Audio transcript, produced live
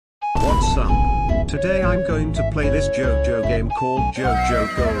What's up? Today I'm going to play this JoJo game called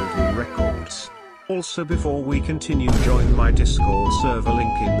JoJo Golden Records. Also, before we continue, join my Discord server,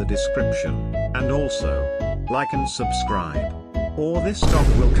 link in the description. And also, like and subscribe, or this dog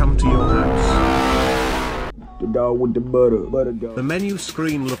will come to your house. The dog with the butter dog. The menu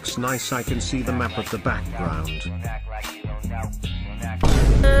screen looks nice. I can see the map of the background.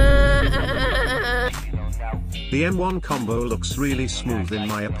 The M1 combo looks really smooth in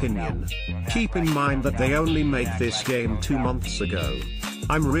my opinion. Keep in mind that they only made this game 2 months ago.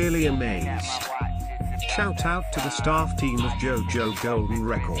 I'm really amazed. Shout out to the staff team of JoJo Golden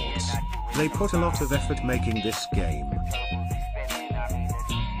Records. They put a lot of effort making this game.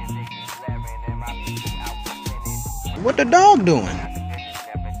 What the dog doing?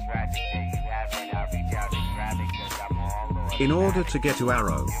 In order to get to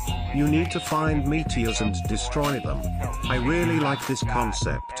Arrow, you need to find meteors and destroy them. I really like this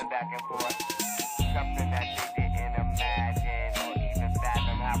concept.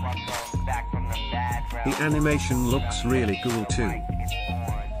 The animation looks really cool too.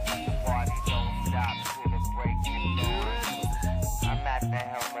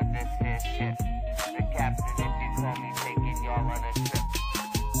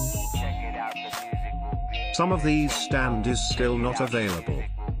 Some of these stand is still not available.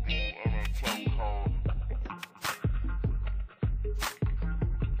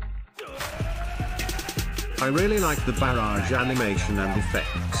 I really like the barrage animation and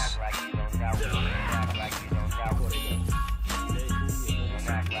effects.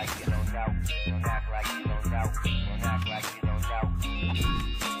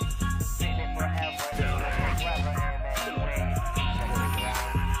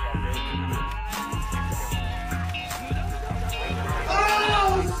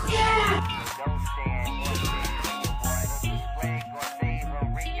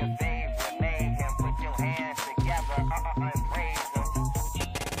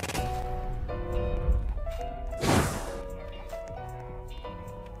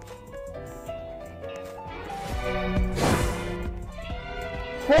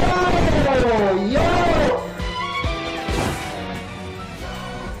 Oh, yo!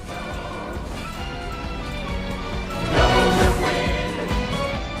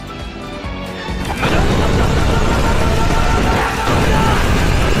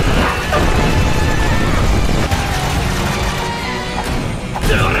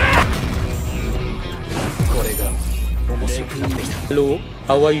 Hello,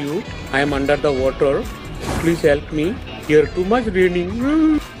 how are you? I am under the water. Please help me. Here too much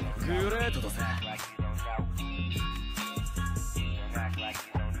raining.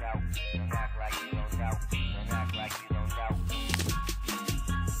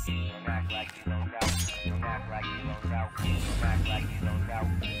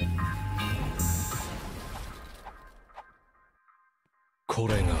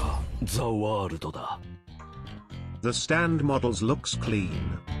 The stand models looks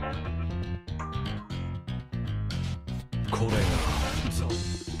clean.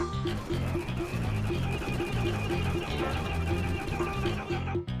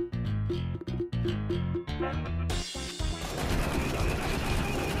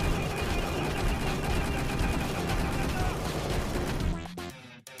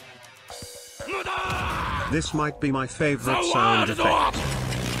 This might be my favorite sound effect.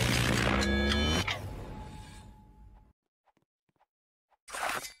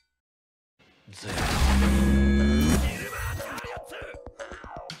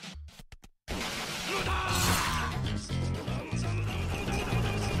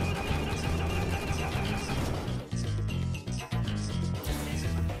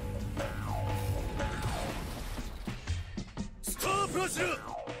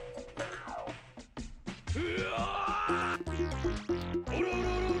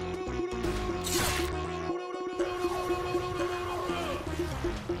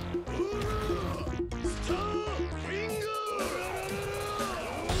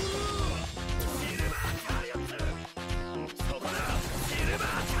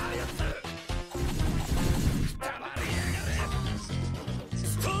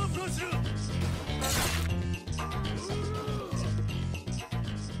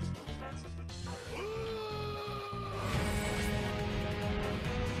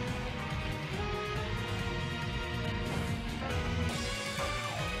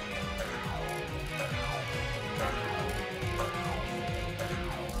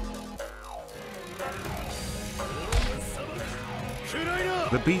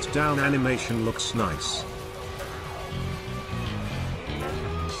 The beatdown animation looks nice.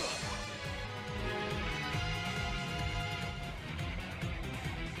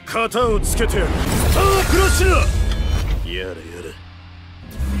 型をつけてやる。さあクラッシュだ。やれやれ。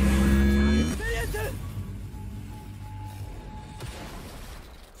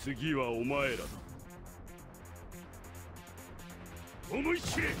次はお前らだ。思い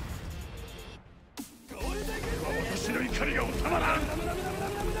切れ。私の怒りが収まらん。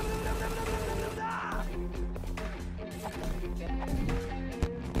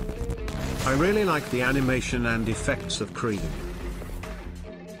I really like the animation and effects of Cream.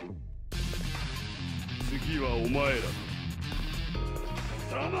 次はお前らだ。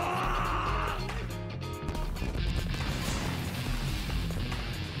ざま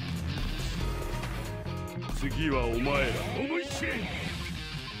ー。次はお前ら。思い切れ。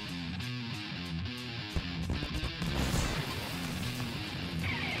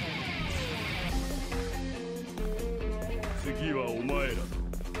次はお前らだ。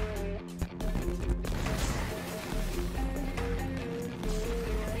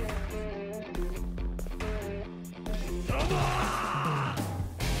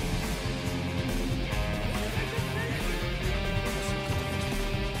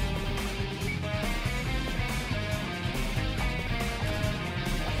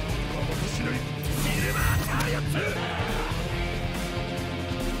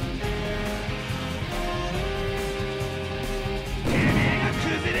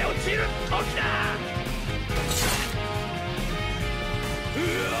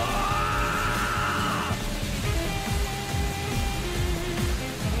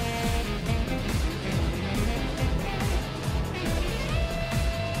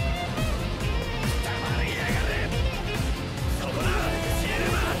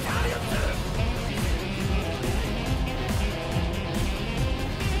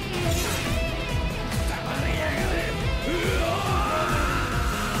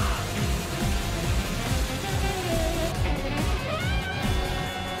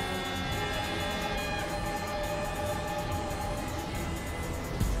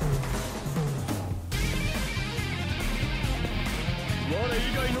我以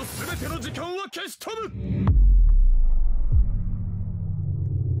外の全ての時間は消し飛ぶ。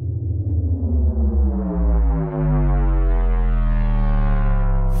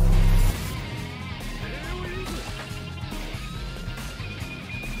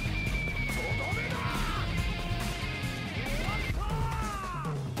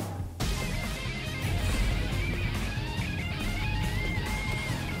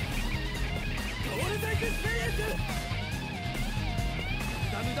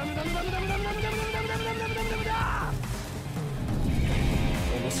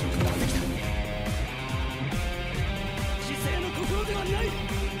面白くなってきた。姿勢の心ではない。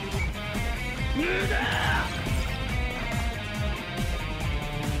無駄。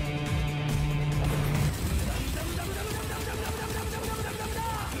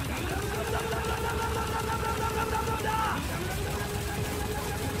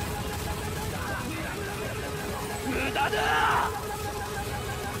無駄だ。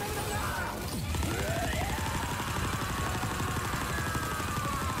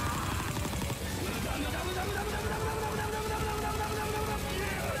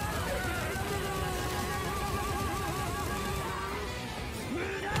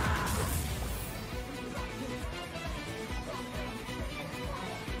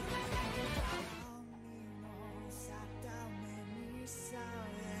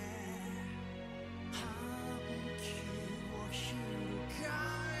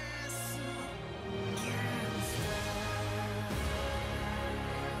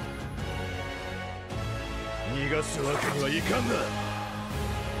逃がすわけにはいかんな。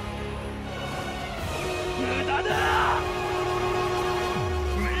無駄だ。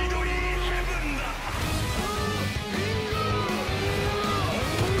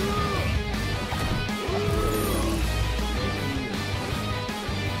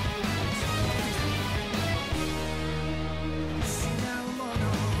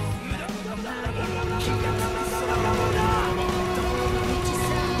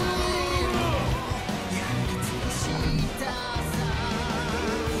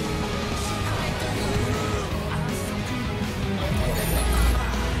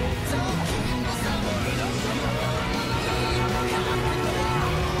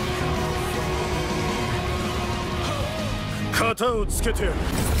型をつけてやる。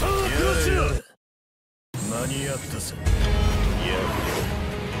さあクラッシュだ。間に合ったぜ。やる。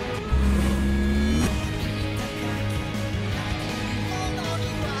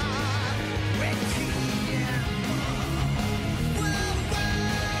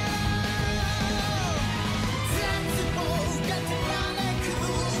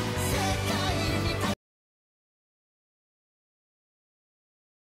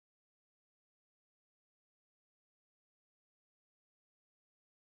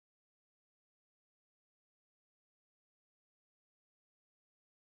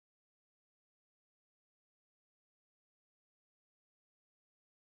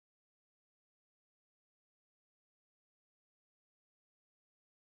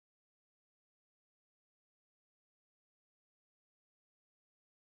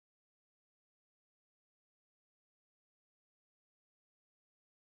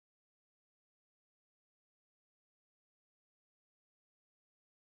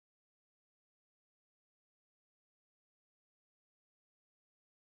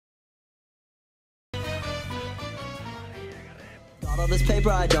Follow this paper,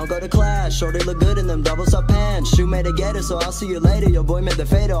 I don't go to class. Shorty look good in them doubles up pants. Shoe made to get it, so I'll see you later. Your boy made the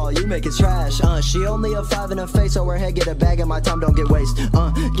fade, all you make is trash. She only a 5 in her face, so her head get a bag and my time don't get waste.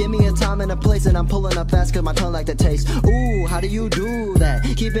 Give me a time and a place and I'm pulling up fast cause my tongue like the taste. Ooh, how do you do that?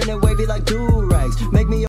 Keeping it wavy like do-rags. Make me